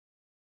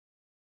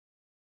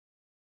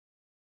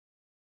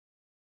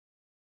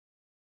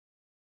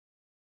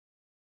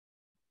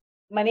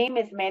My name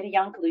is Mandy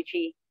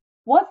Collucci,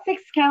 Ward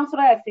 6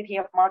 Councillor at City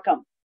of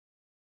Markham.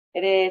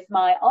 It is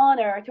my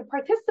honor to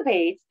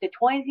participate in the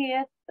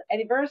 20th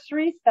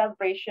anniversary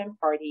celebration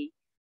party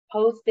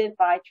hosted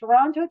by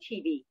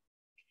TorontoTV.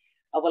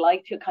 I would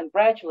like to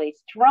congratulate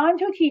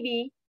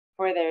TorontoTV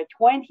for their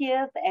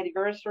 20th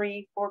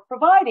anniversary for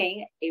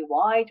providing a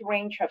wide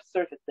range of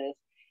services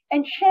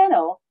and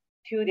channel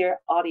to their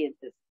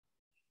audiences.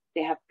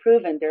 They have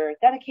proven their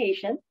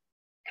dedication,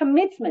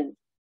 commitment,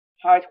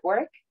 hard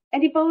work,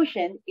 and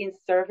devotion in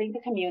serving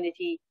the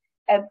community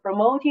and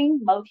promoting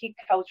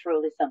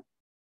multiculturalism.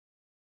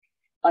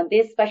 On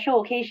this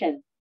special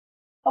occasion,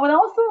 I would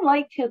also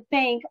like to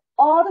thank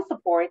all the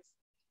supports,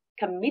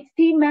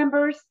 committee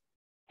members,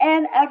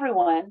 and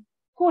everyone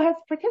who has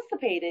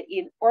participated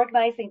in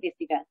organizing this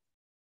event.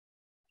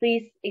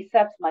 Please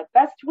accept my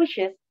best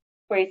wishes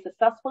for a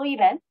successful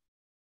event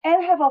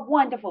and have a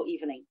wonderful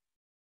evening.